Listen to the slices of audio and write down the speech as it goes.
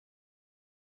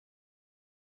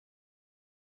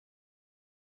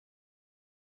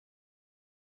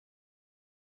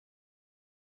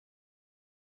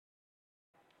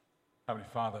Heavenly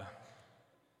Father,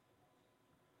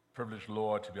 privileged,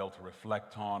 Lord, to be able to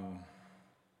reflect on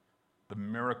the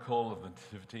miracle of the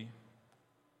Nativity,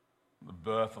 the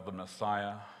birth of the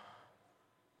Messiah,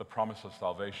 the promise of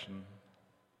salvation,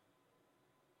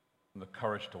 and the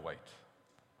courage to wait.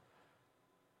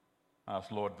 I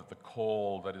ask, Lord, that the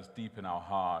call that is deep in our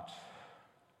heart,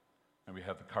 and we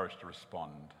have the courage to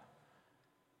respond.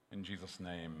 In Jesus'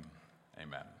 name,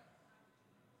 amen.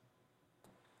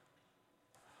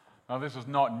 Now, this is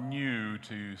not new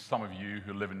to some of you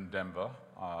who live in Denver,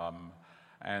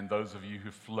 and those of you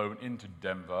who've flown into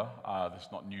Denver, this is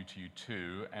not new to you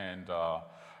too. And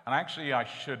actually, I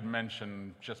should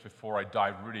mention, just before I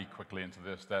dive really quickly into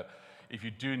this, that if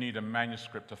you do need a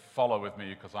manuscript to follow with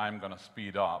me, because I'm going to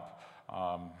speed up,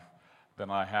 then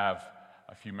I have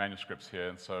a few manuscripts here,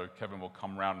 and so Kevin will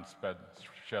come around and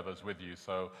share those with you.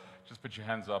 So just put your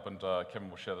hands up, and Kevin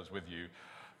will share those with you.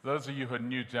 Those of you who are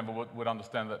new to Denver would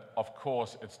understand that, of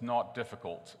course, it's not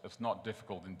difficult. It's not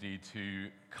difficult, indeed, to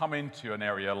come into an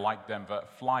area like Denver,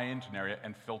 fly into an area,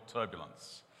 and feel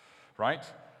turbulence, right?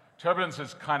 Turbulence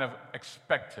is kind of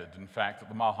expected, in fact, at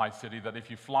the Mile High City, that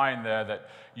if you fly in there, that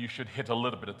you should hit a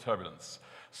little bit of turbulence.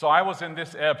 So I was in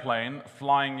this airplane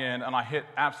flying in, and I hit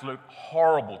absolute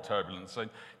horrible turbulence.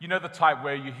 And you know the type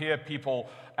where you hear people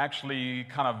actually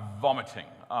kind of vomiting.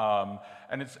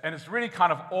 And it's really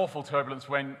kind of awful turbulence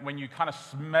when you kind of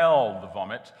smell the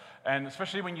vomit, and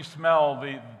especially when you smell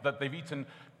that they've eaten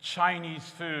Chinese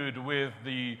food with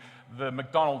the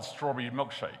McDonald's strawberry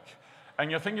milkshake. And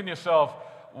you're thinking to yourself,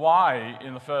 why,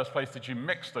 in the first place, did you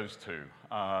mix those two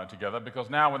together? Because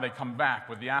now when they come back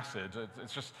with the acid, it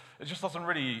just doesn't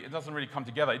really come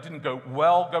together. It didn't go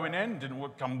well going in,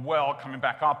 didn't come well coming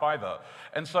back up either.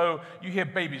 And so you hear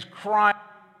babies crying,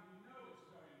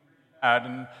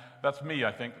 and that's me,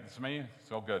 I think. It's me.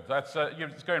 It's all good.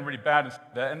 It's going really bad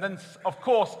there. And then, of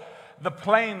course, the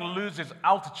plane loses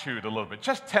altitude a little bit,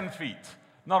 just 10 feet,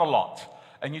 not a lot.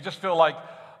 And you just feel like,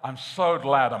 I'm so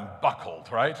glad I'm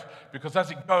buckled, right? Because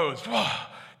as it goes, you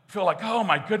feel like, oh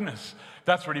my goodness,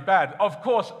 that's really bad. Of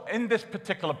course, in this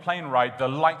particular plane ride, the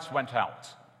lights went out.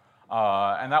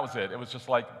 And that was it. It was just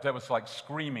like, there was like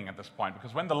screaming at this point.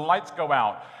 Because when the lights go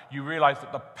out, you realize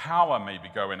that the power may be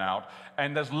going out.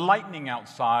 And there's lightning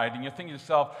outside. And you're thinking to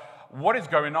yourself, what is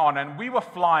going on? And we were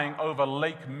flying over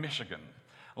Lake Michigan.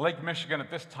 Lake Michigan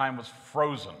at this time was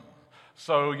frozen.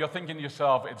 So you're thinking to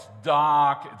yourself, it's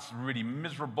dark, it's really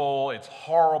miserable, it's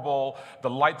horrible, the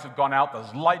lights have gone out,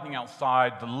 there's lightning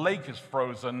outside, the lake is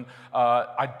frozen,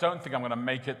 I don't think I'm going to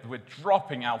make it, we're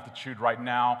dropping altitude right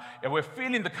now, and we're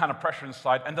feeling the kind of pressure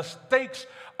inside, and the stakes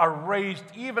are raised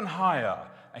even higher.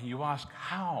 And you ask,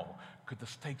 how could the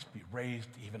stakes be raised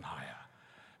even higher?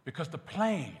 Because the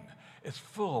plane is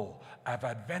full of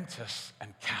Adventists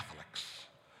and Catholics.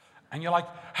 And you're like,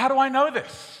 how do I know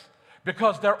this?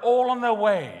 Because they're all on their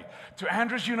way to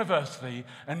Andrews University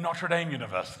and Notre Dame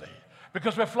University.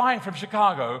 Because we're flying from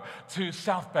Chicago to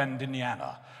South Bend,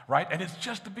 Indiana, right? And it's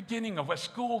just the beginning of where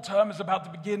school term is about to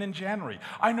begin in January.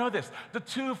 I know this. The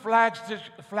two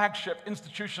flagship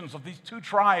institutions of these two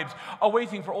tribes are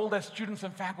waiting for all their students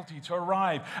and faculty to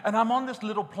arrive. And I'm on this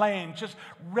little plane just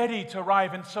ready to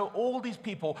arrive. And so all these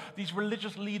people, these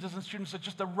religious leaders and students are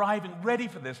just arriving ready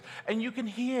for this. And you can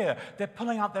hear they're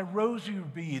pulling out their rosary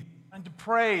beads and to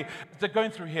pray. They're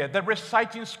going through here. They're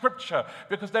reciting scripture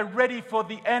because they're ready for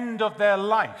the end of their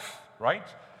life, right?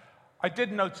 I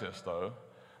did notice, though,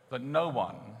 that no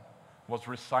one was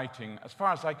reciting, as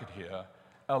far as I could hear,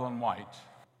 Ellen White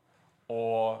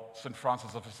or St.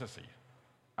 Francis of Assisi.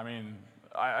 I mean,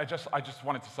 I just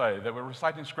wanted to say they were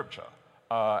reciting scripture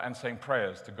and saying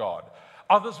prayers to God.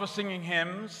 Others were singing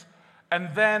hymns,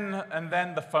 and then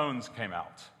the phones came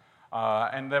out.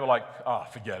 And they were like,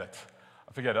 forget it.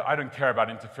 Forget it. I don't care about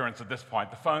interference at this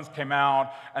point. The phones came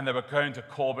out, and they were going to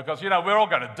call because, we're all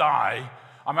going to die.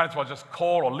 I might as well just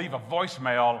call or leave a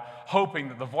voicemail, hoping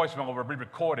that the voicemail will be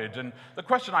recorded. And the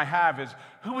question I have is,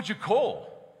 who would you call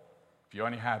if you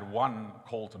only had one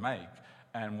call to make,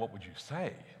 and what would you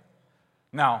say?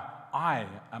 Now, I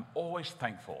am always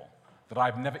thankful that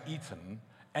I've never eaten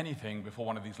anything before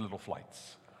one of these little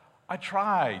flights. I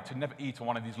try to never eat on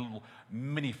one of these little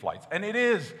mini flights. And it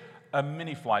is a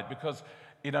mini flight because,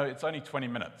 it's only 20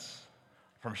 minutes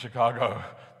from Chicago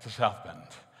to South Bend.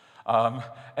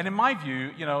 And in my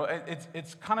view,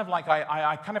 it's kind of like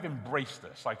I kind of embrace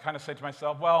this. I kind of say to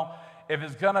myself, well, if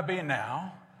it's going to be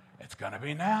now, it's going to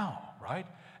be now, right?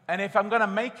 And if I'm going to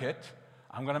make it,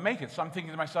 I'm going to make it. So I'm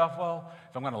thinking to myself, well,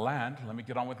 if I'm going to land, let me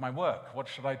get on with my work. What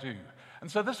should I do? And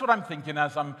so this is what I'm thinking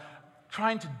as I'm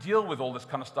trying to deal with all this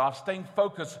kind of stuff, staying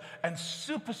focused and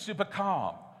super, super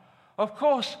calm. Of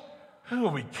course, Who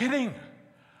are we kidding?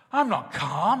 I'm not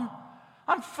calm.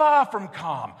 I'm far from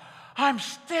calm. I'm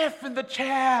stiff in the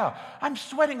chair. I'm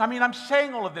sweating. I mean, I'm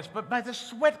saying all of this, but there's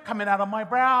sweat coming out of my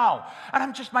brow. And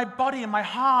I'm just, my body and my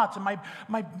heart and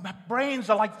my brains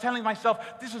are like telling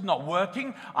myself, this is not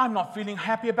working. I'm not feeling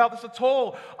happy about this at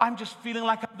all. I'm just feeling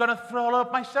like I'm going to throw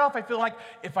up myself. I feel like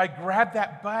if I grab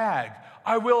that bag,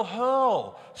 I will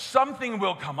hurl. Something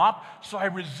will come up, so I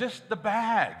resist the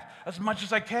bag as much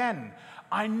as I can.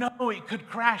 I know it could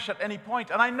crash at any point,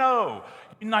 and I know,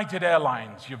 United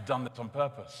Airlines, you've done this on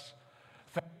purpose.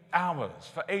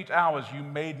 For 8 hours, you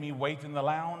made me wait in the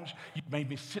lounge. You made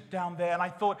me sit down there, and I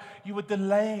thought you were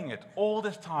delaying it all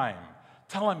this time,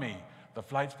 telling me the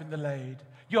flight's been delayed.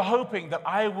 You're hoping that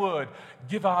I would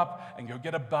give up and go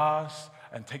get a bus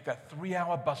and take that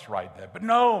 3-hour bus ride there. But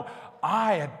no,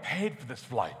 I had paid for this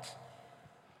flight,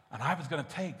 and I was going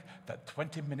to take that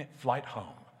 20-minute flight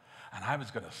home. And I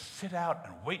was going to sit out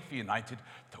and wait for United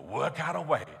to work out a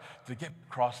way to get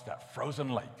across that frozen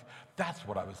lake. That's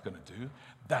what I was going to do.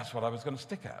 That's what I was going to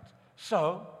stick at.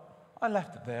 So I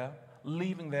left it there,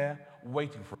 leaving there,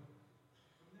 waiting for it.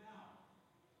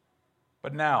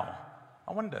 But now,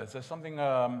 I wonder, is there something,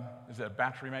 is it a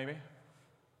battery maybe?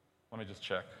 Let me just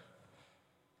check.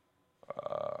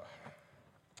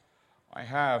 I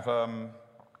have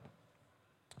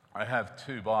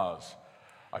 2 bars.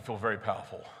 I feel very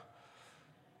powerful.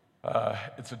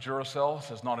 It's a Duracell,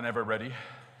 so it's not an Ever-Ready.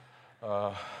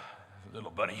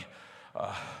 Little bunny.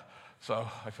 So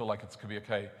I feel like it could be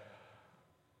okay.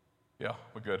 Yeah,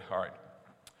 we're good. All right.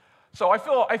 So I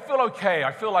feel okay.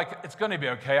 I feel like it's going to be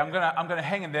okay. I'm going to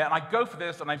hang in there, and I go for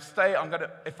this, and I stay.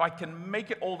 If I can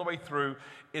make it all the way through,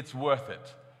 it's worth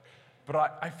it.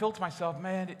 But I feel to myself,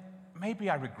 man, maybe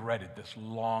I regretted this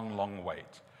long, long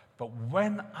wait. But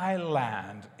when I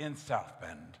land in South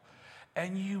Bend,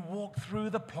 and you walk through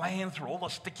the plane, through all the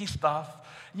sticky stuff,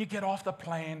 and you get off the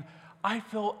plane, I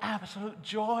feel absolute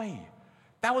joy.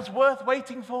 That was worth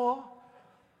waiting for.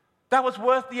 That was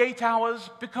worth the 8 hours,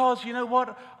 because you know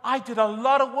what? I did a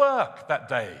lot of work that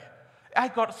day. I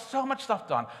got so much stuff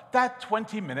done. That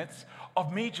 20 minutes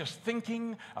of me just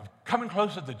thinking, of coming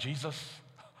closer to Jesus,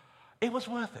 it was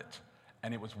worth it.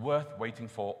 And it was worth waiting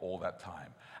for all that time.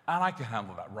 And I can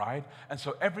handle that ride. And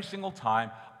so every single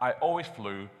time, I always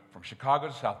flew from Chicago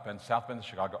to South Bend to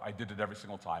Chicago. I did it every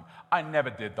single time. I never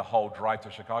did the whole drive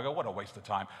to Chicago. What a waste of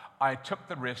time. I took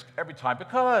the risk every time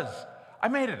because I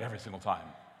made it every single time.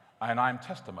 And I'm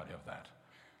testimony of that.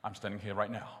 I'm standing here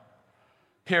right now.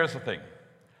 Here's the thing.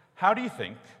 How do you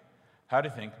think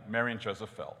Mary and Joseph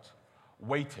felt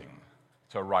waiting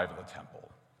to arrive at the temple?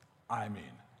 I mean,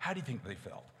 how do you think they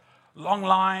felt? Long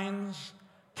lines,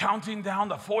 counting down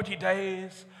the 40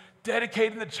 days,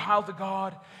 dedicating the child to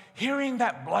God, hearing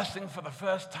that blessing for the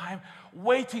first time,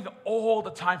 waiting all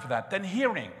the time for that, then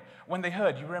hearing, when they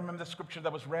heard, you remember the scripture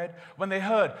that was read? When they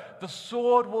heard, the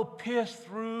sword will pierce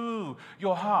through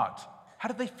your heart. How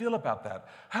did they feel about that?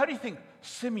 How do you think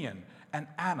Simeon and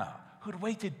Anna, who'd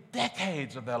waited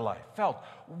decades of their life, felt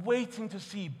waiting to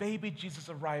see baby Jesus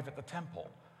arrive at the temple?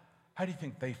 How do you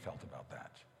think they felt about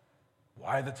that?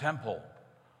 Why the temple?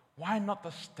 Why not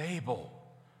the stable?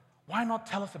 Why not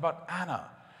tell us about Anna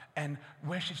and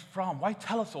where she's from? Why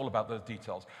tell us all about those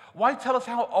details? Why tell us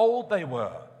how old they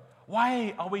were?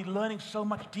 Why are we learning so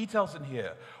much details in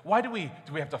here? Why do we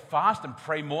have to fast and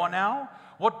pray more now?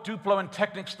 What Duplo and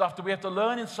Technic stuff do we have to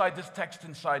learn inside this text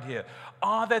inside here?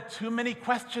 Are there too many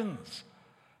questions?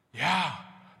 Yeah,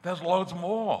 there's loads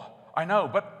more. I know,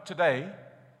 but today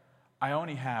I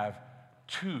only have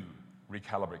 2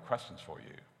 recalibrate questions for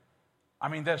you. I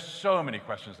mean, there's so many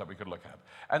questions that we could look at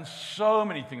and so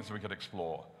many things that we could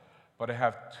explore, but I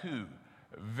have 2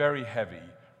 very heavy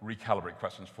recalibrate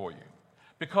questions for you.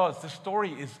 Because the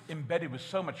story is embedded with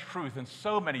so much truth and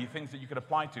so many things that you could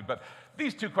apply to. But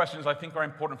these 2 questions, I think, are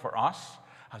important for us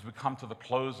as we come to the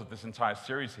close of this entire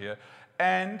series here,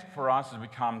 and for us as we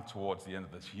come towards the end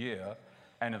of this year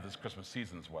and of this Christmas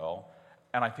season as well.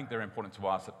 And I think they're important to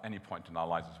us at any point in our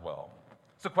lives as well.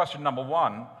 So question number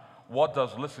 1, what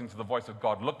does listening to the voice of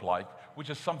God look like?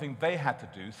 Which is something they had to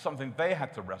do, something they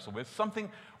had to wrestle with, something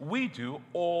we do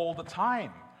all the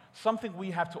time. Something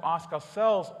we have to ask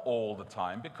ourselves all the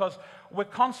time, because we're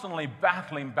constantly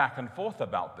battling back and forth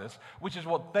about this, which is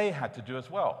what they had to do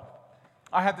as well.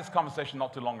 I had this conversation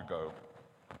not too long ago.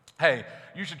 Hey,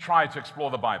 you should try to explore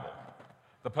the Bible.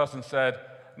 The person said,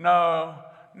 no,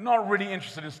 not really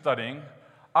interested in studying.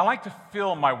 I like to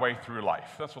feel my way through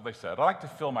life. That's what they said. I like to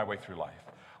feel my way through life.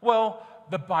 Well,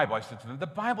 the Bible, I said to them, the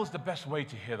Bible's the best way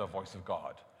to hear the voice of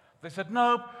God. They said,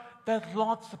 no, there's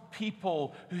lots of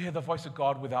people who hear the voice of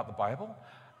God without the Bible.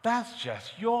 That's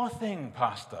just your thing,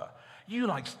 Pastor. You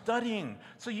like studying,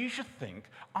 so you should think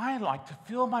I like to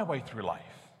feel my way through life.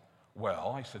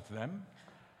 Well, I said to them,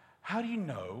 how do you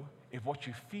know if what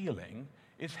you're feeling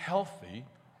is healthy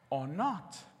or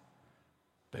not?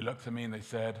 They looked at me and they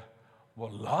said,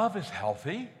 well, love is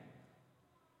healthy.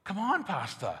 Come on,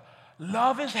 Pastor,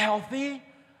 love is healthy?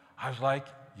 I was like,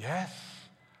 yes,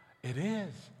 it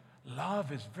is.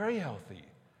 Love is very healthy.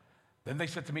 Then they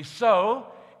said to me, so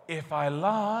if I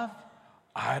love,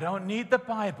 I don't need the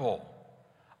Bible.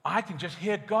 I can just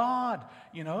hear God,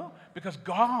 because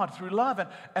God through love.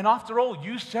 And after all,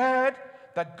 you said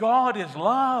that God is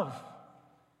love.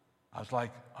 I was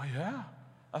like, oh yeah,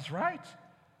 that's right.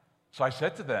 So I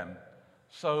said to them,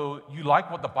 so you like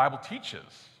what the Bible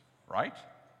teaches, right?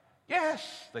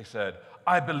 Yes, they said.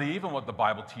 I believe in what the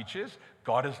Bible teaches.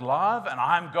 God is love, and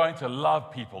I'm going to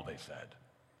love people, they said.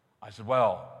 I said,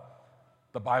 well,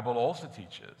 the Bible also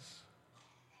teaches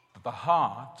that the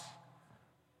heart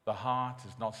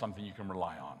is not something you can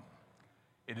rely on.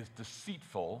 It is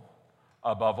deceitful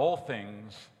above all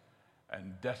things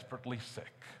and desperately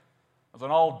sick. There's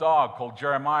an old dog called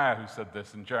Jeremiah who said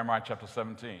this in Jeremiah chapter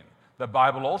 17. The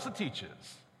Bible also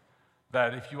teaches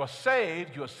that if you are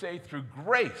saved through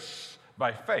grace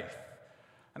by faith.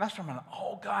 And that's from an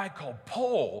old guy called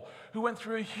Paul who went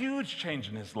through a huge change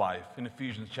in his life in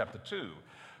Ephesians chapter 2.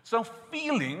 So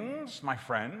feelings, my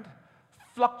friend,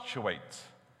 fluctuate.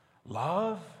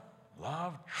 Love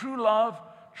true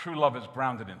love is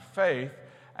grounded in faith,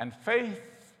 and faith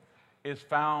is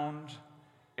found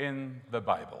in the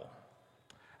Bible.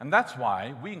 And that's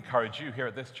why we encourage you here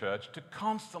at this church to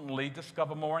constantly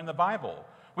discover more in the Bible.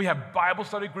 We have Bible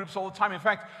study groups all the time. In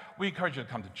fact, we encourage you to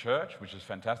come to church, which is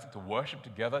fantastic, to worship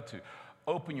together, to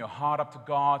open your heart up to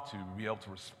God, to be able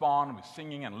to respond with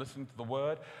singing and listening to the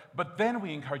Word. But then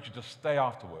we encourage you to stay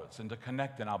afterwards and to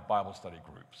connect in our Bible study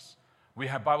groups. We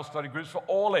have Bible study groups for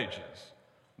all ages.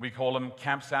 We call them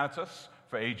Camp Sanitas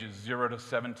for ages 0 to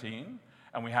 17.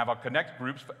 And we have our Connect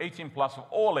groups for 18 plus of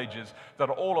all ages that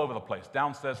are all over the place,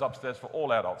 downstairs, upstairs, for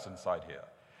all adults inside here.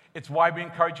 It's why we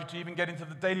encourage you to even get into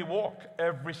the daily walk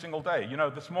every single day.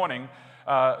 This morning,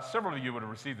 several of you would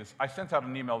have received this. I sent out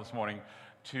an email this morning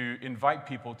to invite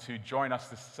people to join us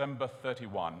December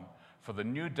 31 for the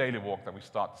new daily walk that we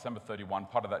start December 31,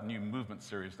 part of that new movement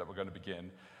series that we're going to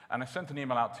begin. And I sent an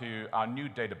email out to our new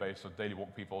database of daily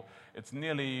walk people. It's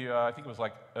nearly, I think it was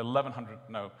like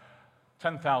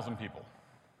 10,000 people.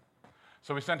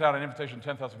 So we sent out an invitation to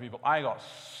 10,000 people. I got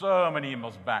so many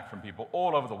emails back from people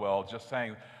all over the world just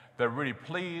saying they're really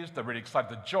pleased, they're really excited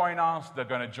to join us, they're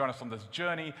going to join us on this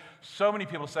journey. So many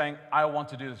people saying, I want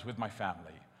to do this with my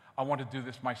family. I want to do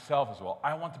this myself as well.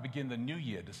 I want to begin the new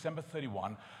year, December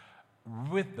 31,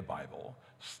 with the Bible,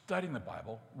 studying the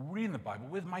Bible, reading the Bible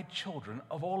with my children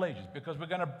of all ages, because we're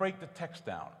going to break the text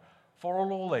down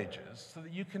for all ages so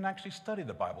that you can actually study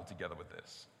the Bible together with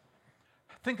this.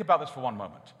 Think about this for one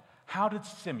moment. How did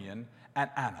Simeon and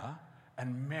Anna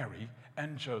and Mary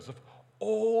and Joseph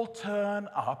all turn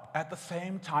up at the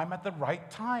same time at the right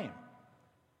time?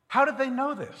 How did they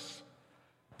know this?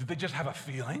 Did they just have a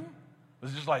feeling?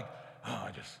 Was it just like, oh,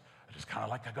 I just kind of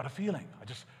like I got a feeling. I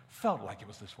just felt like it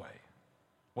was this way.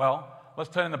 Well, let's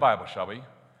turn in the Bible, shall we?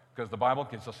 Because the Bible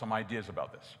gives us some ideas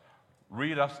about this.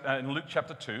 Read us in Luke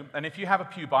chapter 2. And if you have a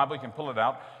pew Bible, you can pull it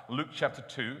out. Luke chapter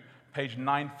 2. Page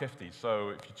 950.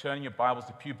 So if you turn your Bibles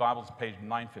to Pew Bibles, page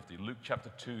 950. Luke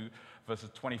chapter 2, verses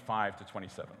 25 to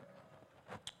 27.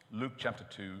 Luke chapter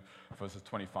 2, verses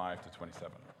 25 to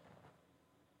 27.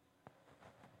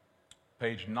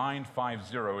 Page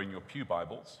 950 in your Pew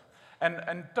Bibles.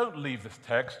 And don't leave this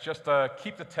text. Just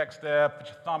keep the text there. Put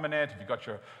your thumb in it. If you've got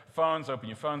your phones, open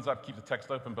your phones up. Keep the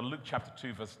text open. But Luke chapter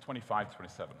 2, verses 25 to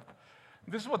 27.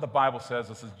 This is what the Bible says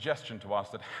as a suggestion to us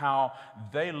that how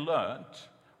they learnt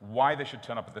why they should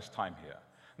turn up at this time here.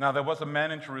 Now, there was a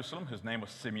man in Jerusalem whose name was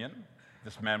Simeon.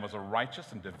 This man was a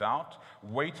righteous and devout,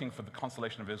 waiting for the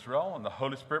consolation of Israel, and the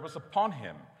Holy Spirit was upon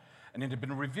him. And it had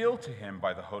been revealed to him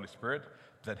by the Holy Spirit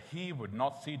that he would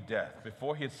not see death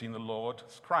before he had seen the Lord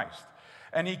Christ.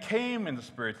 And he came in the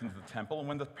Spirit into the temple, and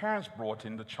when the parents brought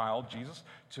in the child Jesus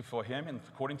for him,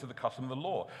 according to the custom of the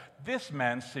law, this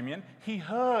man, Simeon, he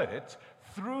heard it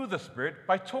through the Spirit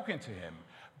by talking to him.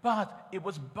 But it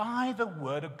was by the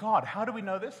word of God. How do we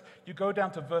know this? You go down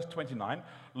to verse 29.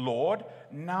 Lord,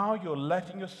 now you're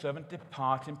letting your servant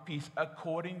depart in peace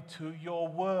according to your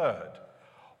word.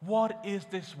 What is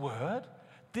this word?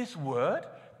 This word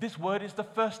is the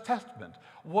First Testament.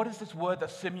 What is this word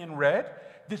that Simeon read?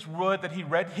 This word that he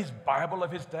read, his Bible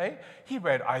of his day? He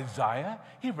read Isaiah,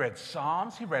 he read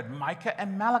Psalms, he read Micah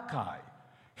and Malachi.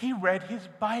 He read his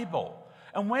Bible.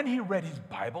 And when he read his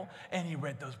Bible and he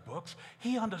read those books,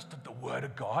 he understood the Word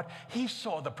of God. He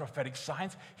saw the prophetic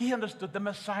signs. He understood the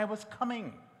Messiah was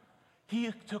coming.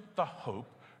 He took the hope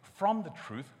from the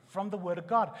truth, from the Word of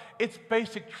God. It's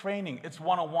basic training. It's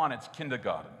 101. It's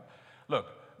kindergarten. Look,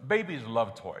 babies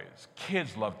love toys.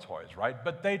 Kids love toys, right?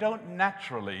 But they don't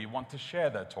naturally want to share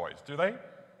their toys, do they?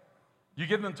 You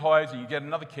give them toys and you get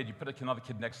another kid, you put another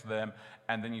kid next to them,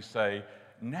 and then you say,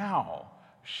 now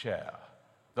share.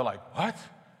 They're like, what?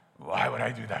 Why would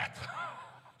I do that?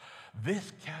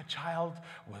 This child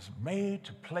was made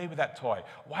to play with that toy.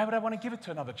 Why would I want to give it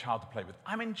to another child to play with?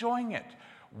 I'm enjoying it.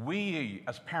 We,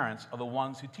 as parents, are the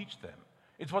ones who teach them.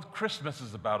 It's what Christmas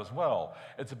is about as well.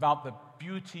 It's about the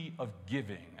beauty of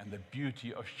giving and the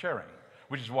beauty of sharing,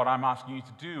 which is what I'm asking you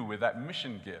to do with that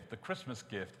mission gift, the Christmas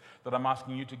gift that I'm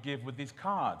asking you to give with these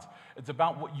cards. It's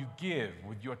about what you give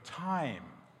with your time,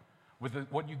 with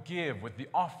what you give, with the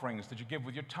offerings that you give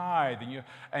with your tithe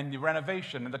and the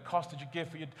renovation and the cost that you give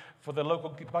for the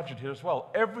local budget here as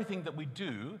well. Everything that we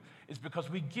do is because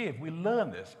we give. We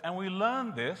learn this. And we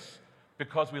learn this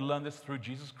because we learn this through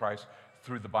Jesus Christ,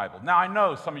 through the Bible. Now, I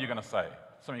know some of you are going to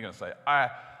say,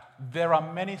 there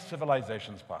are many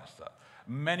civilizations, Pastor,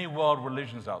 many world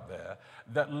religions out there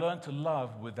that learn to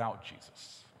love without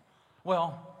Jesus.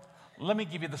 Well, let me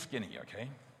give you the skinny, okay?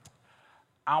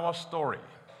 Our story,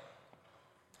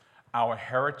 our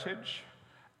heritage,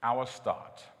 our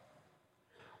start.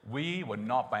 We were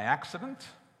not by accident.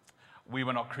 We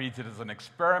were not created as an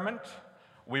experiment.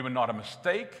 We were not a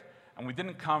mistake. And we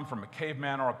didn't come from a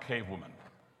caveman or a cavewoman.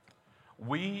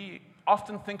 We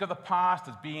often think of the past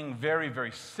as being very,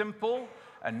 very simple,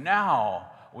 and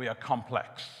now we are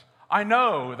complex. I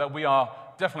know that we are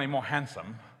definitely more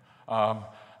handsome,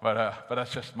 but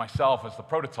that's just myself as the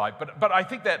prototype. But I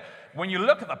think that when you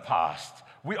look at the past,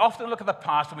 we often look at the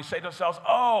past and we say to ourselves,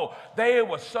 oh, they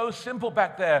were so simple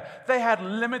back there. They had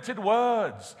limited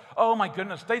words. Oh my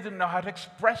goodness, they didn't know how to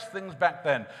express things back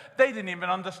then. They didn't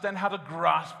even understand how to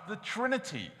grasp the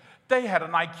Trinity. They had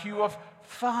an IQ of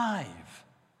 5.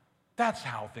 That's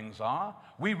how things are.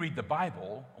 We read the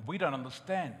Bible, we don't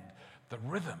understand the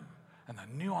rhythm and the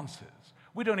nuances.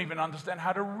 We don't even understand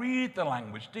how to read the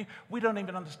language. We don't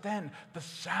even understand the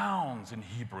sounds in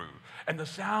Hebrew and the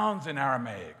sounds in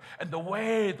Aramaic and the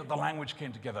way that the language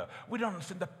came together. We don't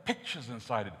understand the pictures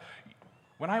inside it.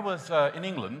 When I was in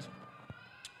England,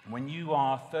 when you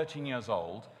are 13 years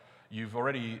old, you've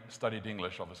already studied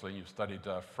English, obviously, you've studied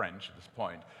French at this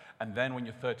point, and then when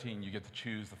you're 13, you get to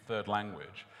choose the third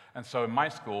language. And so in my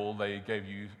school, they gave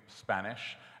you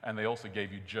Spanish, and they also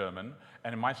gave you German,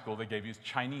 and in my school, they gave you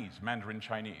Chinese, Mandarin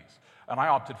Chinese. And I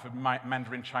opted for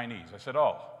Mandarin Chinese. I said,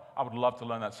 oh, I would love to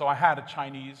learn that. So I had a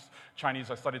Chinese,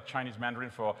 I studied Chinese Mandarin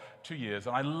for 2 years,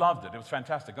 and I loved it. It was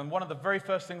fantastic. And one of the very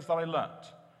first things that I learned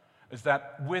is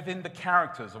that within the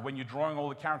characters, or when you're drawing all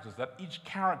the characters, that each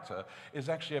character is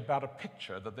actually about a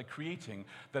picture that they're creating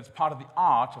that's part of the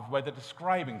art of where they're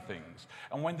describing things.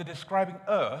 And when they're describing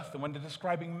Earth, and when they're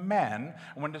describing men,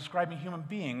 and when they're describing human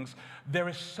beings, there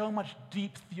is so much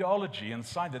deep theology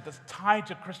inside it that's tied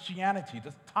to Christianity,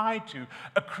 that's tied to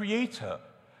a creator.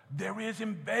 There is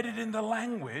embedded in the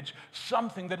language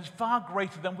something that is far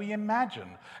greater than we imagine.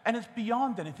 And it's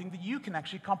beyond anything that you can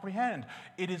actually comprehend.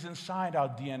 It is inside our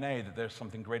DNA that there's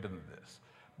something greater than this.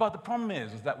 But the problem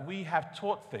is that we have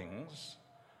taught things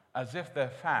as if they're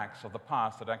facts of the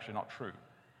past that are actually not true.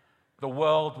 The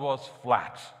world was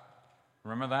flat.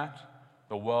 Remember that?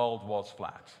 The world was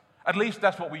flat. At least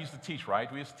that's what we used to teach,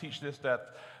 right? We used to teach this,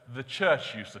 that the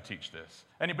church used to teach this.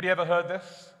 Anybody ever heard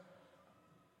this?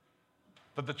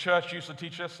 That the church used to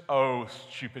teach us? Oh,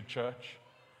 stupid church.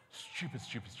 Stupid,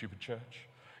 stupid, stupid church.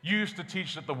 You used to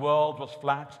teach that the world was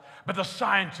flat, but the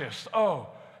scientists, oh,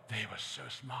 they were so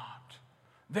smart.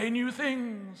 They knew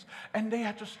things, and they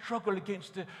had to struggle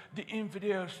against the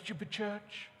infidel, stupid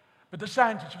church. But the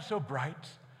scientists were so bright,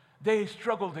 they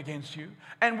struggled against you.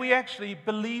 And we actually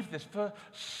believed this for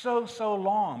so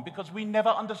long because we never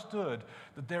understood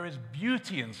that there is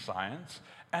beauty in science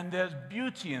and there's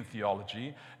beauty in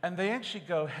theology, and they actually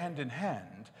go hand in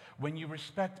hand when you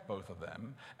respect both of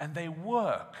them, and they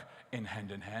work in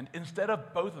hand instead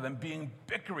of both of them being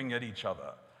bickering at each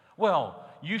other. Well,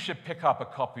 you should pick up a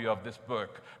copy of this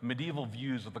book, Medieval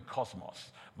Views of the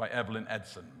Cosmos by Evelyn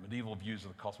Edson. Medieval Views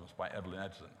of the Cosmos by Evelyn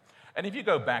Edson. And if you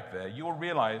go back there, you will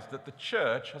realize that the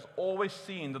church has always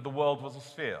seen that the world was a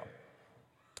sphere.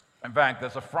 In fact,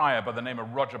 there's a friar by the name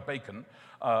of Roger Bacon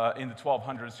in the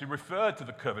 1200s who referred to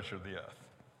the curvature of the earth.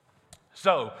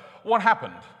 So, what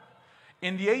happened?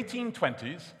 In the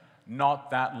 1820s,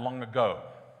 not that long ago,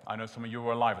 I know some of you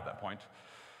were alive at that point,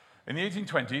 in the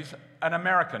 1820s, an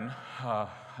American, I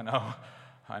know,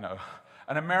 I know,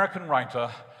 an American writer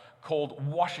called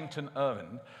Washington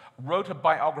Irving wrote a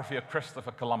biography of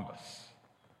Christopher Columbus.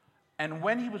 And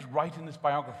when he was writing this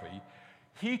biography,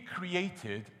 he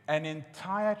created an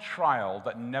entire trial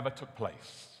that never took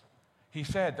place. He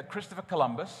said that Christopher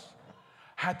Columbus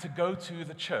had to go to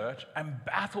the church and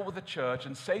battle with the church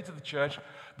and say to the church,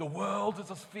 the world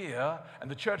is a sphere, and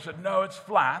the church said, no, it's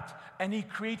flat. And he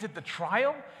created the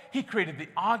trial, he created the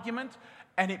argument,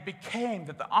 and it became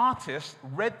that the artist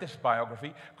read this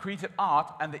biography, created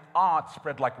art, and the art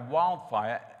spread like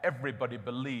wildfire. Everybody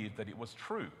believed that it was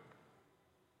true.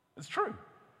 It's true.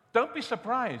 Don't be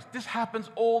surprised. This happens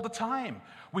all the time.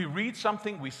 We read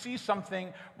something, we see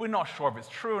something, we're not sure if it's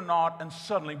true or not, and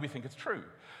suddenly we think it's true.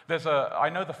 I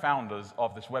know the founders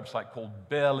of this website called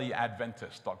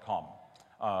barelyadventist.com.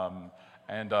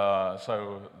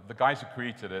 So the guys who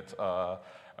created it are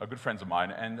good friends of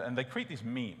mine, and they create these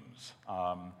memes.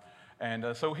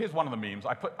 So here's one of the memes.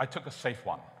 I took a safe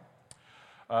one.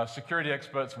 Security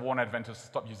experts warn Adventists to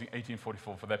stop using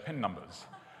 1844 for their PIN numbers.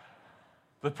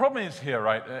 The problem is here,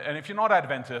 right? And if you're not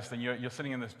Adventist and you're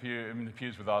sitting in the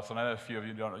pews with us, and I know a few of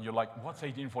you don't, you're like, what's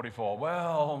 1844?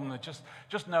 Well,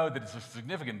 just know that it's a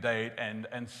significant date,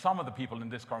 and some of the people in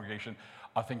this congregation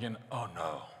are thinking, oh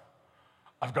no,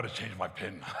 I've got to change my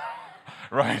PIN,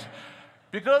 right?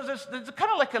 Because there's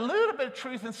kind of like a little bit of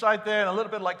truth inside there, and a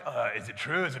little bit like, is it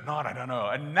true, is it not? I don't know.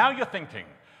 And now you're thinking,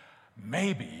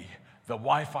 maybe the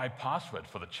Wi-Fi password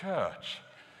for the church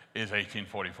is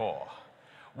 1844.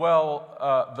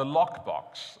 Well, the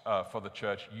lockbox for the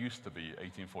church used to be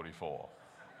 1844.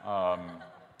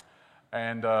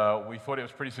 We thought it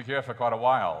was pretty secure for quite a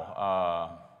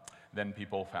while. Then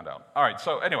people found out. All right,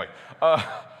 so anyway.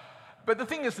 But the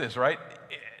thing is this, right?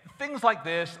 Things like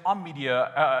this on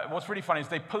media, what's really funny is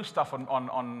they post stuff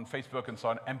on Facebook and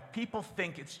so on, and people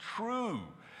think it's true.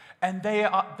 And their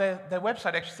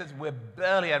website actually says, we're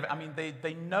barely, I mean,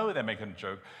 they know they're making a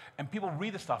joke, and people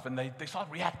read the stuff and they start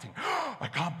reacting. Oh, I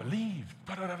can't believe,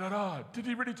 did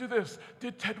he really do this?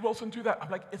 Did Ted Wilson do that? I'm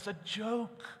like, it's a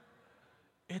joke.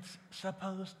 It's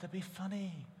supposed to be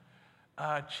funny.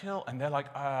 Chill. And they're like,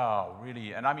 oh,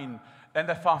 really? And I mean, and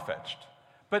they're far-fetched.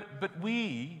 But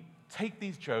we take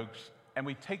these jokes and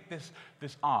we take this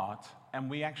art and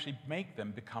we actually make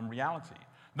them become reality.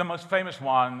 The most famous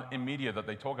one in media that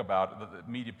they talk about, that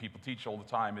the media people teach all the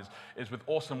time, is with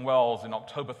Orson Welles in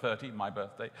October 30, my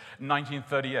birthday,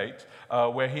 1938,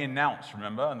 where he announced,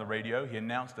 remember, on the radio, he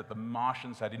announced that the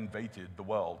Martians had invaded the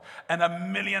world. And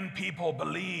 1 million people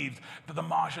believed that the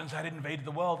Martians had invaded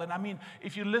the world. And I mean,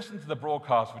 if you listen to the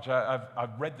broadcast, which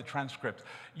I've read the transcript,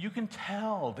 you can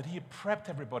tell that he had prepped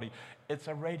everybody. It's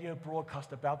a radio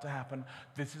broadcast about to happen.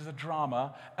 This is a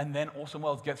drama. And then Orson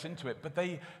Welles gets into it. But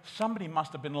somebody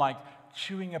must have been like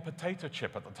chewing a potato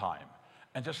chip at the time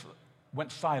and just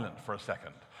went silent for a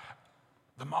second.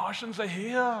 The Martians are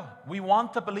here. We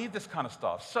want to believe this kind of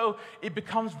stuff. So it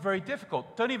becomes very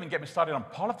difficult. Don't even get me started on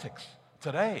politics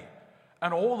today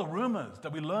and all the rumors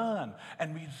that we learn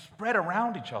and we spread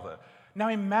around each other. Now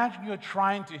imagine you're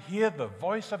trying to hear the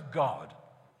voice of God,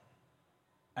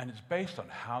 and it's based on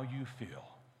how you feel.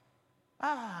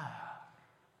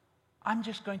 I'm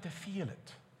just going to feel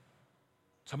it.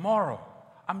 Tomorrow,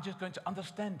 I'm just going to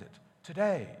understand it.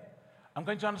 Today, I'm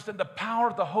going to understand the power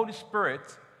of the Holy Spirit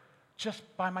just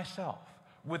by myself.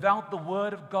 Without the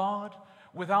Word of God,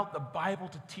 without the Bible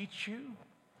to teach you,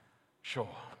 sure,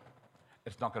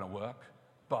 it's not going to work.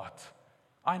 But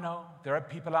I know there are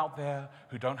people out there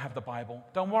who don't have the Bible.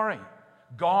 Don't worry.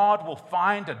 God will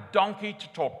find a donkey to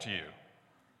talk to you.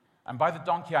 And by the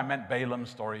donkey, I meant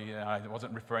Balaam's story. I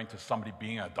wasn't referring to somebody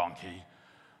being a donkey.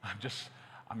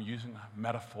 I'm using a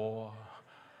metaphor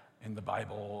in the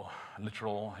Bible,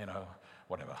 literal,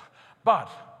 whatever.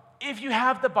 But if you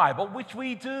have the Bible, which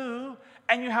we do,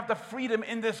 and you have the freedom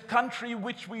in this country,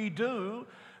 which we do,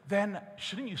 then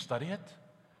shouldn't you study it?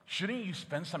 Shouldn't you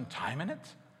spend some time in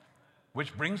it?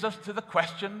 Which brings us to the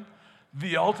question,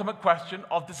 the ultimate question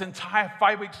of this entire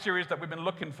 5-week series that we've been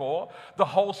looking for. The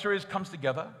whole series comes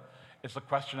together. It's the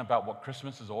question about what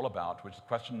Christmas is all about, which is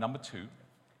question number 2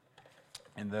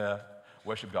 in the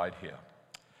worship guide here.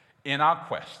 In our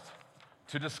quest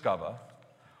to discover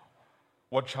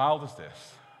what child is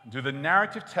this, do the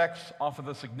narrative texts offer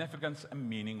the significance and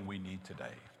meaning we need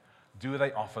today? Do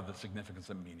they offer the significance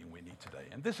and meaning we need today?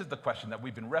 And this is the question that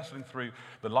we've been wrestling through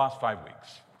the last 5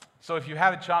 weeks. So if you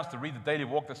had a chance to read the Daily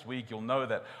Walk this week, you'll know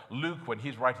that Luke, when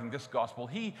he's writing this gospel,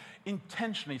 he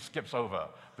intentionally skips over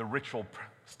the ritual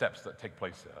steps that take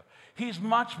place there. He's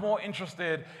much more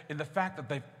interested in the fact that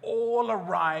they've all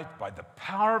arrived by the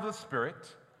power of the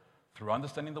Spirit, through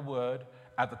understanding the Word,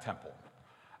 at the temple.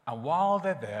 And while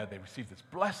they're there, they receive this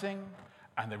blessing,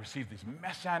 and they receive these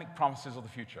messianic promises of the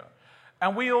future.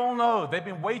 And we all know they've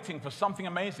been waiting for something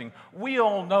amazing. We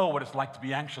all know what it's like to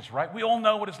be anxious, right? We all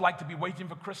know what it's like to be waiting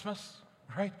for Christmas,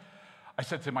 right? I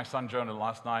said to my son Jonah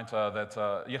last night,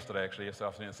 yesterday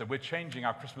afternoon, I said, we're changing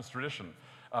our Christmas tradition.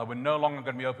 We're no longer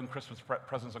going to be open Christmas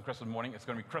presents on Christmas morning. It's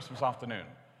going to be Christmas afternoon.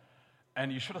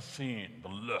 And you should have seen the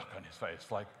look on his face,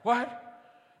 like, what?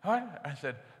 What? I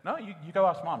said, no, you go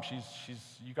ask Mom.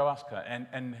 You go ask her.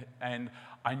 And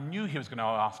I knew he was going to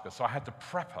ask her, so I had to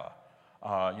prep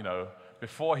her,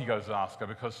 before he goes to ask her,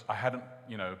 because I hadn't,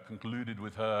 concluded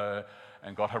with her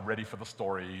and got her ready for the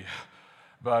story.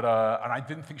 But and I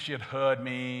didn't think she had heard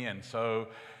me, and so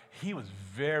he was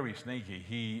very sneaky.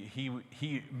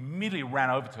 He immediately ran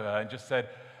over to her and just said,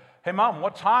 hey, Mom,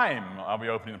 what time are we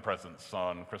opening the presents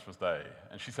on Christmas Day?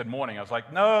 And she said morning. I was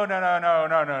like, no.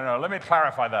 Let me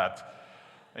clarify that.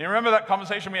 You remember that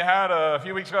conversation we had a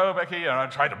few weeks ago, Becky? And I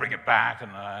tried to bring it back.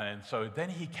 And so then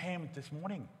he came this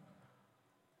morning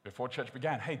before church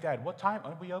began. Hey, Dad, what time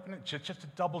are we opening? Just to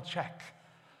double check.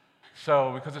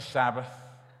 So because it's Sabbath,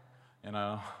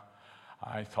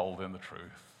 I told him the truth.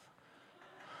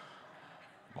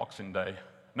 Boxing Day.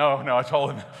 No, I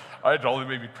told him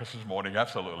maybe Christmas morning,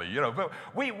 absolutely. But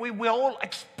we all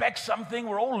expect something,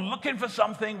 we're all looking for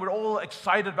something, we're all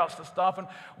excited about the stuff, and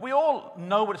we all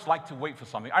know what it's like to wait for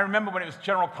something. I remember when it was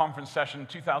General Conference session in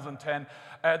 2010,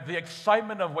 the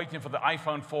excitement of waiting for the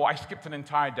iPhone 4, I skipped an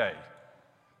entire day.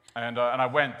 And I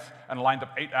went and lined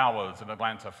up 8 hours in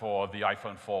Atlanta for the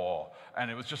iPhone 4.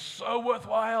 And it was just so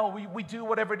worthwhile. We do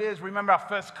whatever it is. We remember our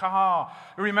first car.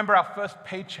 We remember our first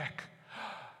paycheck.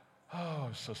 Oh,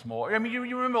 so small. I mean, you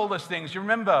remember all those things. You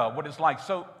remember what it's like.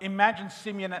 So imagine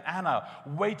Simeon and Anna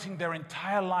waiting their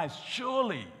entire lives.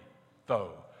 Surely,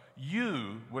 though,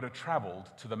 you would have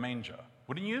traveled to the manger.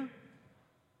 Wouldn't you?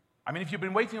 I mean, if you've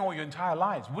been waiting all your entire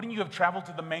lives, wouldn't you have traveled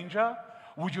to the manger?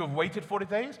 Would you have waited 40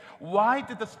 days? Why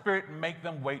did the Spirit make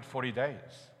them wait 40 days?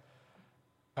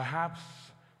 Perhaps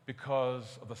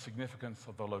because of the significance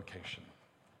of the location.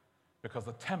 Because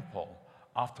the temple,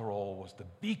 after all, was the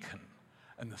beacon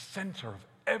and the center of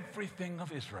everything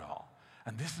of Israel.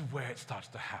 And this is where it starts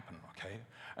to happen, okay?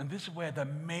 And this is where the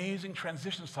amazing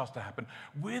transition starts to happen.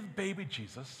 With baby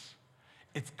Jesus,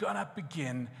 it's gonna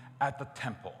begin at the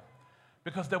temple.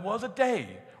 Because there was a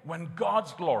day when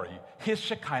God's glory, His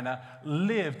Shekinah,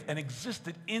 lived and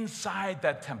existed inside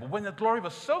that temple. When the glory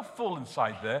was so full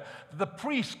inside there, that the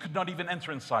priests could not even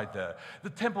enter inside there.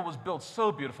 The temple was built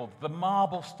so beautiful, the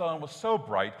marble stone was so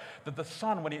bright, that the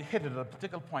sun, when it hit it at a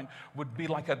particular point, would be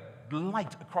like a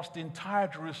light across the entire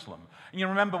Jerusalem. And you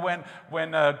remember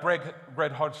when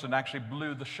Greg Hodgson actually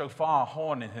blew the shofar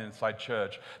horn inside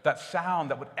church, that sound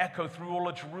that would echo through all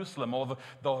of Jerusalem, or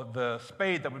the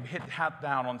spade that would hit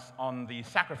down on the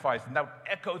sacrifice, and that would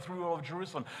echo through all of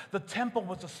Jerusalem. The temple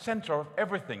was the center of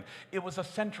everything. It was the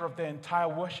center of their entire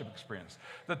worship experience.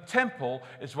 The temple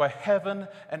is where heaven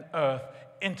and earth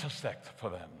intersect for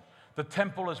them. The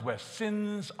temple is where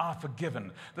sins are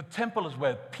forgiven. The temple is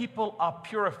where people are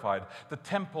purified. The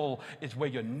temple is where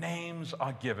your names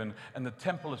are given. And the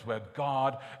temple is where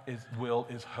God's will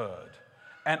is heard.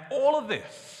 And all of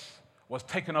this was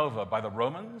taken over by the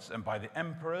Romans and by the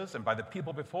emperors and by the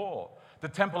people before. The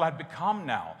temple had become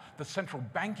now the central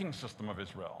banking system of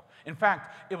Israel. In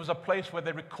fact, it was a place where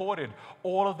they recorded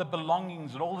all of the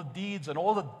belongings and all the deeds and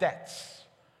all the debts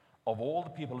of all the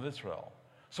people of Israel.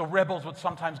 So rebels would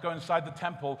sometimes go inside the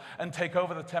temple and take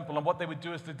over the temple, and what they would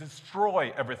do is to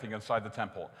destroy everything inside the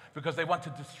temple, because they want to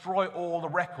destroy all the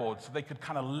records so they could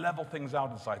kind of level things out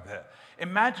inside there.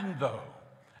 Imagine, though,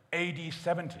 AD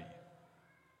 70,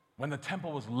 when the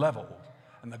temple was leveled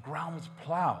and the ground was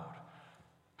plowed,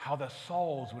 how their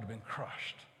souls would have been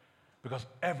crushed, because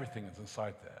everything is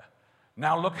inside there.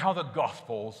 Now look how the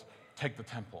Gospels take the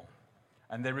temple,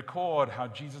 and they record how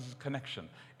Jesus' connection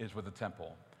is with the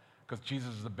temple, because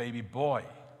Jesus is a baby boy,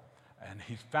 and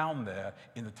he's found there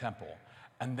in the temple.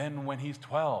 And then when he's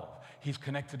 12, he's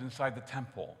connected inside the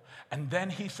temple. And then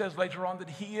he says later on that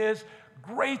he is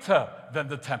greater than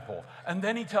the temple. And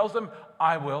then he tells them,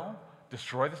 I will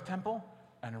destroy this temple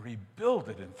and rebuild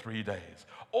it in 3 days.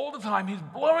 All the time, he's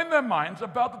blowing their minds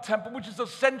about the temple, which is the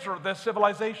center of their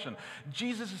civilization.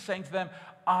 Jesus is saying to them,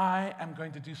 I am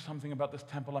going to do something about this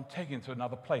temple. I'm taking it to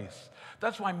another place.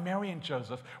 That's why Mary and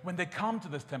Joseph, when they come to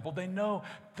this temple, they know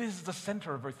this is the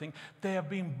center of everything. They are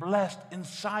being blessed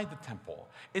inside the temple.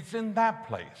 It's in that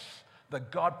place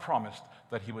that God promised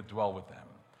that he would dwell with them.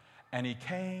 And he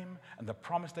came, and the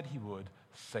promise that he would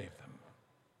save them.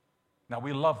 Now,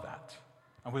 we love that.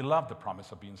 And we love the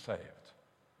promise of being saved.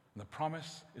 And the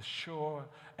promise is sure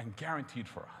and guaranteed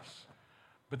for us.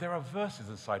 But there are verses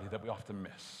inside here that we often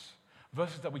miss,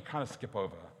 verses that we kind of skip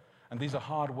over, and these are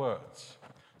hard words.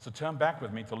 So turn back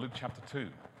with me to Luke chapter 2,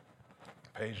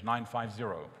 page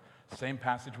 950. Same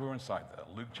passage we were inside there,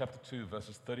 Luke chapter 2,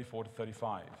 verses 34 to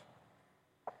 35.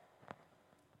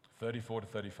 34 to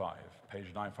 35, page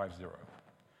 950.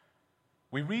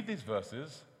 We read these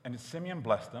verses, and Simeon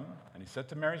blessed them, and he said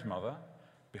to Mary's mother,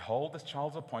 "Behold, this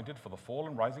child is appointed for the fall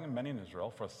and rising of many in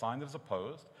Israel, for a sign that is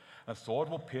opposed, and a sword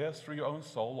will pierce through your own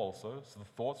soul also, so the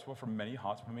thoughts were from many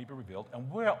hearts may be revealed."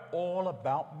 And we're all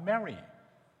about Mary.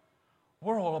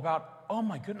 We're all about, oh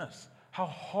my goodness, how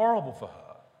horrible for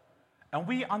her. And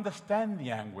we understand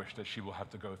the anguish that she will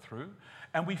have to go through,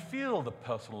 and we feel the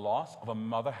personal loss of a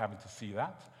mother having to see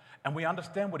that. And we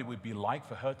understand what it would be like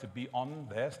for her to be on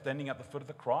there, standing at the foot of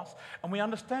the cross. And we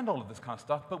understand all of this kind of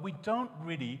stuff, but we don't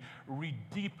really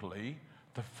read deeply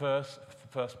the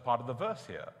first part of the verse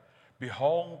here.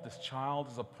 Behold, this child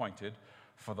is appointed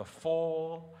for the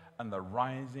fall and the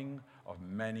rising of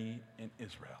many in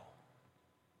Israel.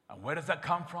 And where does that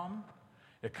come from?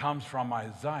 It comes from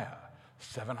Isaiah,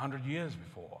 700 years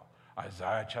before.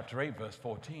 Isaiah chapter 8, verse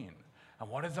 14. And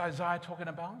what is Isaiah talking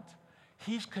about?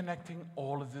 He's connecting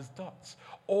all of these dots,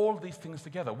 all these things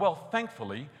together. Well,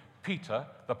 thankfully, Peter,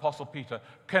 the Apostle Peter,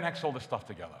 connects all this stuff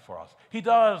together for us. He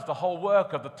does the whole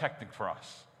work of the technique for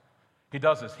us. He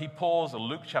does this. He pulls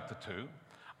Luke chapter 2,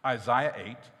 Isaiah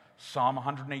 8, Psalm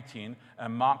 118,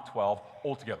 and Mark 12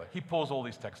 all together. He pulls all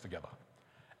these texts together.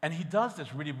 And he does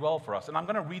this really well for us. And I'm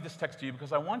going to read this text to you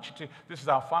because I want you to, this is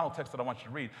our final text that I want you to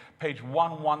read, page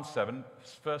 117,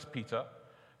 1 Peter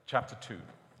chapter 2.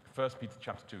 1 Peter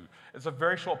chapter 2. It's a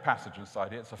very short passage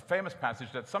inside here. It's a famous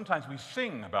passage that sometimes we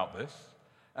sing about this,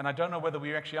 and I don't know whether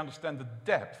we actually understand the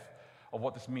depth of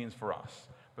what this means for us.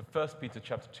 But 1 Peter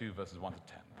chapter 2, verses 1 to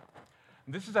 10.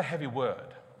 And this is a heavy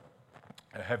word.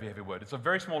 A heavy, heavy word. It's a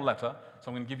very small letter, so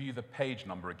I'm going to give you the page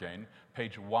number again,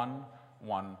 page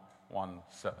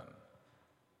 1117.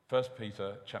 1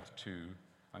 Peter chapter 2,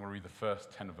 I'm going to read the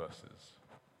first 10 verses.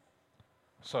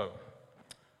 So,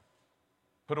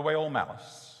 put away all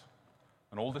malice,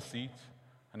 and all deceit,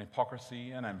 and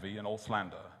hypocrisy, and envy, and all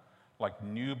slander. Like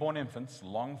newborn infants,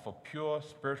 long for pure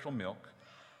spiritual milk,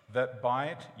 that by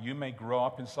it you may grow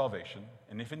up in salvation,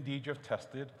 and if indeed you have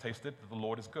tasted that the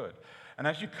Lord is good. And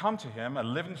as you come to him, a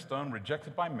living stone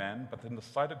rejected by men, but in the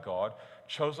sight of God,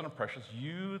 chosen and precious,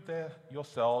 you there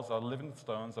yourselves are living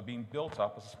stones, are being built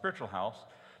up as a spiritual house,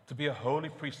 to be a holy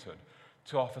priesthood,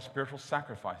 to offer spiritual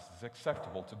sacrifices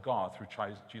acceptable to God through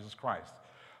Jesus Christ.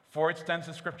 For it stands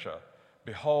in Scripture,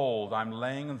 "Behold, I'm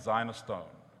laying in Zion a stone,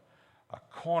 a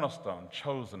cornerstone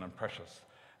chosen and precious,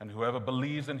 and whoever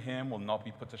believes in him will not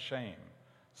be put to shame.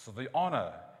 So the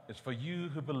honor is for you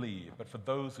who believe, but for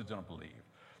those who do not believe.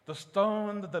 The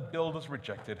stone that the builders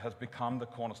rejected has become the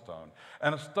cornerstone,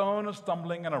 and a stone of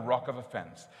stumbling and a rock of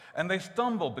offense. And they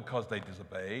stumble because they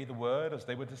disobey the word as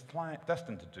they were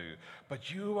destined to do.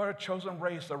 But you are a chosen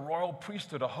race, a royal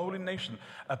priesthood, a holy nation,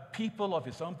 a people of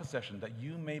his own possession, that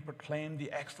you may proclaim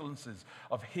the excellencies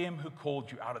of him who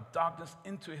called you out of darkness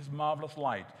into his marvelous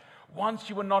light. Once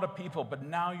you were not a people, but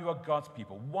now you are God's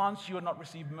people. Once you had not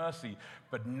received mercy,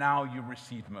 but now you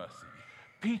receive mercy."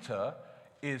 Peter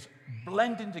is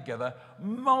blending together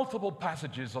multiple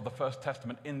passages of the First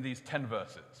Testament in these 10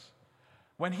 verses.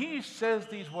 When he says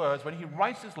these words, when he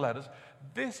writes his letters,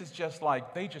 this is just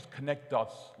like, they just connect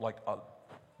dots like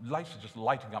lights are just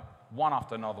lighting up one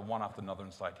after another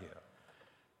inside here.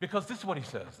 Because this is what he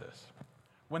says this.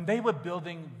 When they were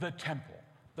building the temple,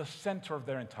 the center of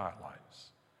their entire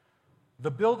lives, the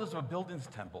builders were building this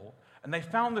temple, and they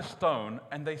found this stone,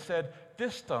 and they said,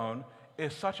 this stone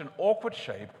is such an awkward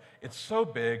shape, it's so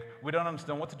big, we don't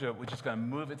understand what to do, we're just going to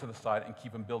move it to the side and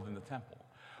keep on building the temple.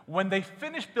 When they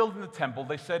finished building the temple,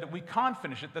 they said, we can't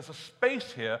finish it, there's a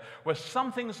space here where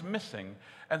something's missing,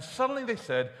 and suddenly they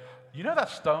said, you know that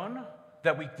stone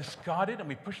that we discarded and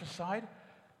we pushed aside?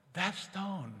 That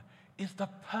stone is the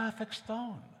perfect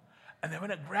stone. And they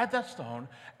went and grabbed that stone,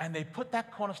 and they put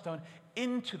that cornerstone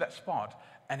into that spot,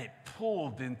 and it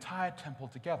pulled the entire temple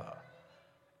together.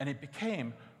 And it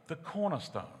became the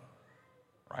cornerstone,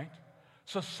 right?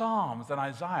 So Psalms and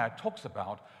Isaiah talks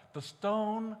about the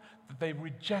stone that they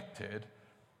rejected,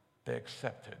 they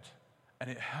accepted, and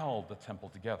it held the temple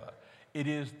together. It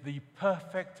is the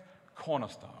perfect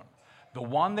cornerstone. The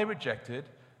one they rejected,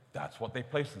 that's what they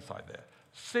placed inside there.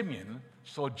 Simeon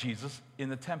saw Jesus in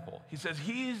the temple. He says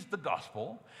he's the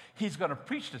gospel, he's going to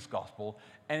preach this gospel,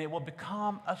 and it will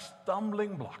become a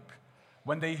stumbling block.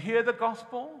 When they hear the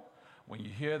gospel, when you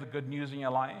hear the good news in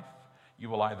your life, you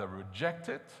will either reject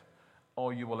it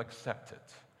or you will accept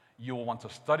it. You will want to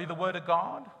study the Word of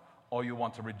God, or you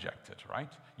want to reject it,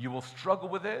 right? You will struggle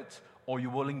with it, or you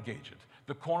will engage it.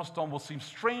 The cornerstone will seem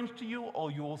strange to you,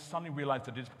 or you will suddenly realize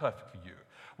that it is perfect for you.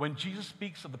 When Jesus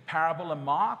speaks of the parable in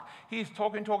Mark, he's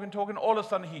talking. All of a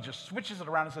sudden, he just switches it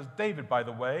around and says, David, by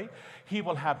the way, he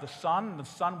will have the Son, and the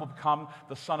Son will become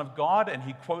the Son of God. And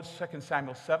he quotes 2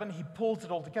 Samuel 7. He pulls it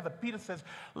all together. Peter says,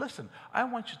 listen, I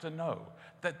want you to know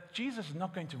that Jesus is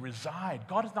not going to reside.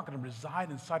 God is not going to reside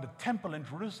inside a temple in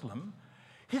Jerusalem.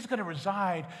 He's going to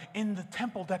reside in the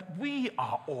temple that we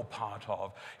are all part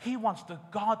of. He wants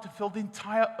God to fill the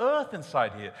entire earth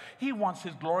inside here. He wants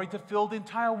his glory to fill the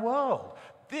entire world.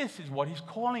 This is what he's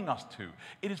calling us to.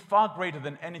 It is far greater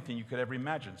than anything you could ever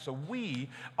imagine. So we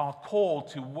are called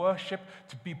to worship,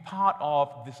 to be part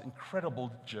of this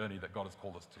incredible journey that God has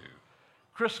called us to.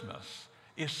 Christmas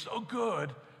is so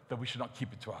good that we should not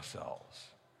keep it to ourselves.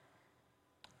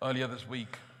 Earlier this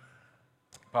week,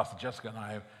 Pastor Jessica and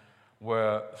I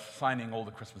were signing all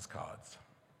the Christmas cards.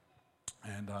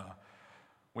 And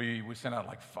we sent out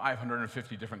like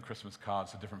 550 different Christmas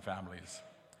cards to different families.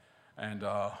 And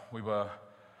we were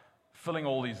filling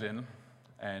all these in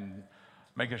and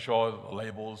making sure the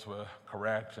labels were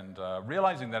correct, and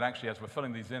realizing that actually as we're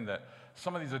filling these in that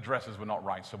some of these addresses were not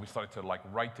right. So we started to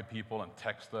write to people and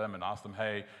text them and ask them,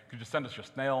 hey, could you send us your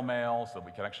snail mail so that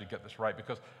we can actually get this right?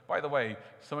 Because, by the way,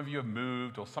 some of you have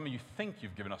moved, or some of you think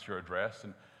you've given us your address,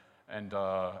 and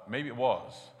maybe it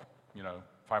was,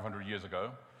 500 years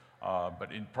ago,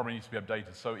 but it probably needs to be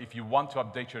updated. So if you want to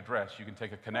update your address, you can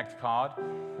take a Connect card,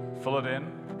 fill it in,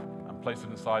 and place it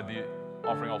inside the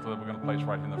offering altar that we're going to place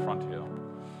right in the front here.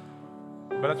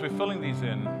 But as we're filling these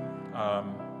in,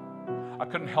 I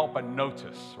couldn't help but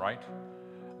notice, right,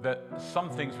 that some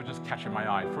things were just catching my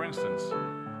eye. For instance,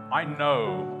 I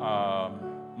know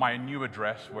my new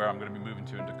address where I'm going to be moving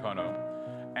to in Dacono.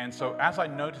 And so as I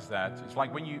noticed that, it's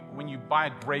like when you buy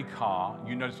a gray car,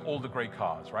 you notice all the gray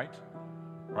cars, right?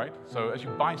 Right? So as you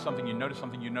buy something, you notice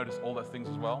all those things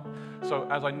as well. So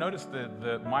as I noticed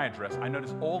my address, I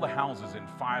noticed all the houses in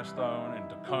Firestone, in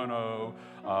Dacono,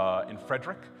 in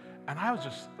Frederick, and I was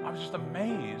just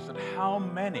amazed at how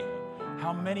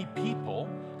many people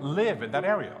live in that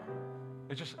area.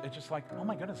 It's just like, oh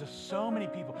my goodness, there's so many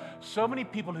people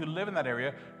who live in that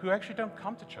area who actually don't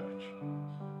come to church.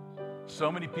 So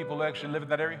many people who actually live in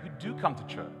that area who do come to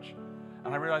church.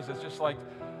 And I realized there's just like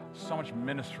so much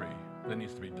ministry that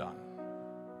needs to be done.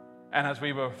 And as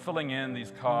we were filling in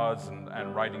these cards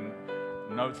and writing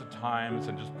notes at times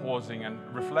and just pausing and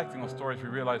reflecting on stories, we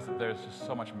realized that there's just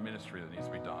so much ministry that needs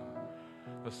to be done.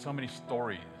 There's so many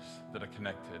stories that are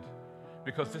connected.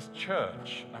 Because this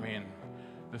church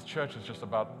is just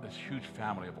about this huge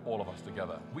family of all of us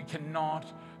together. We cannot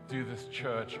do this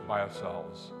church by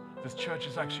ourselves. This church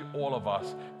is actually all of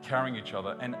us carrying each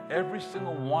other. And every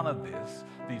single one of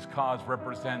these cards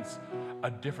represents a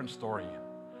different story.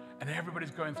 And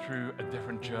everybody's going through a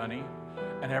different journey.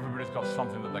 And everybody's got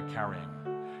something that they're carrying.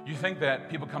 You think that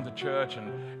people come to church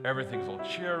and everything's all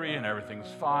cheery and everything's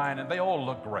fine. And they all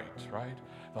look great, right?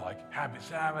 They're like, happy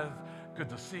Sabbath. Good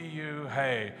to see you.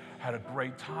 Hey, had a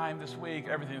great time this week.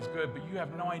 Everything's good. But you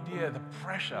have no idea the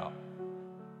pressure,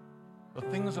 the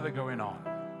things that are going on.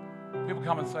 People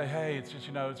come and say, hey, it's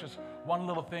just one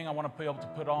little thing I want to be able to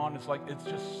put on. It's like, it's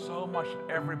just so much that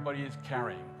everybody is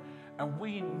carrying. And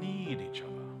we need each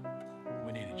other.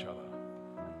 We need each other.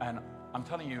 And I'm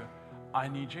telling you, I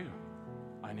need you.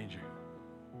 I need you.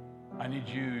 I need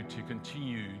you to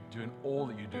continue doing all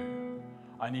that you do.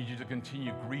 I need you to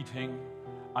continue greeting.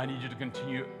 I need you to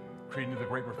continue creating the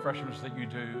great refreshments that you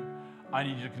do. I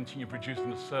need you to continue producing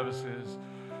the services.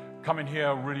 Coming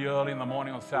here really early in the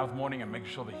morning on Sabbath morning and making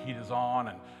sure the heat is on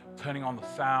and turning on the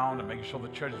sound and making sure the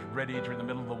church is ready during the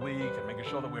middle of the week and making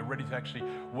sure that we're ready to actually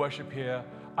worship here.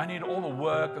 I need all the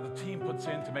work that the team puts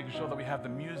into making sure that we have the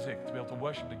music to be able to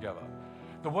worship together.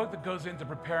 The work that goes into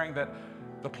preparing that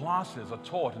the classes are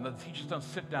taught and that the teachers don't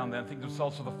sit down there and think to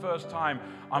themselves, for the first time,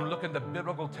 I'm looking at the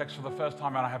biblical text for the first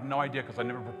time and I have no idea because I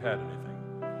never prepared anything.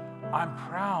 I'm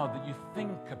proud that you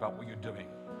think about what you're doing.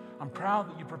 I'm proud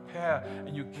that you prepare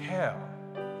and you care.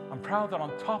 I'm proud that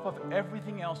on top of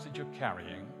everything else that you're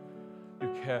carrying, you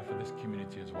care for this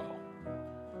community as well.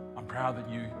 I'm proud that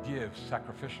you give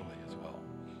sacrificially as well.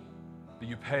 That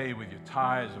you pay with your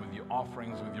tithes and with your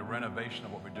offerings and with your renovation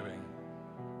of what we're doing.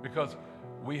 Because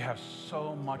we have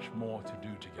so much more to do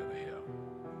together here.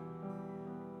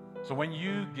 So when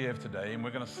you give today, and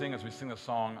we're going to sing as we sing the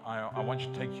song, I want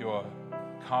you to take your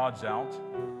cards out,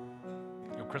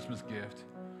 your Christmas gift,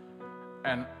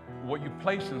 and what you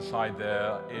place inside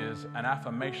there is an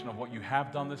affirmation of what you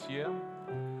have done this year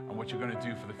and what you're going to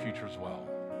do for the future as well.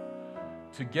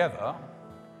 Together,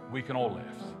 we can all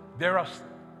lift. There are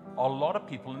a lot of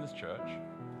people in this church,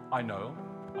 I know,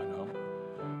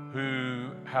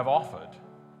 who have offered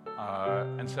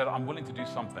and said, I'm willing to do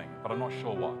something, but I'm not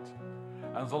sure what.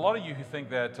 And there's a lot of you who think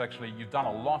that actually you've done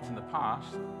a lot in the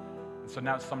past, and so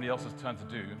now it's somebody else's turn to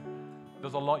do.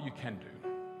 There's a lot you can do.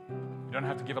 You don't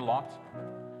have to give a lot.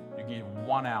 You can give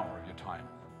 1 hour of your time,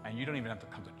 and you don't even have to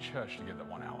come to church to give that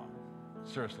 1 hour.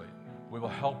 Seriously, we will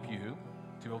help you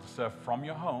to be able to serve from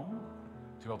your home,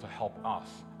 to be able to help us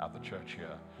at the church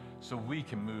here, so we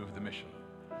can move the mission.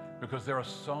 Because there are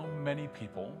so many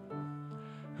people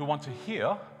who want to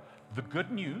hear the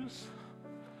good news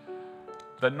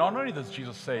that not only does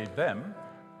Jesus save them,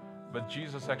 but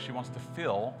Jesus actually wants to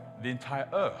fill the entire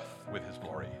earth with his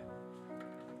glory.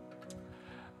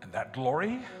 And that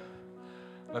glory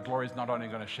is not only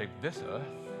going to shape this earth,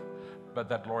 but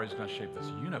that glory is going to shape this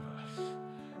universe.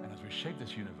 And as we shape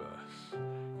this universe,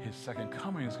 his second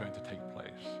coming is going to take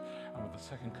place. And with the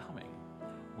second coming,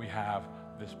 we have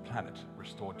this planet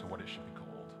restored to what it should be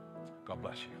called. God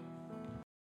bless you.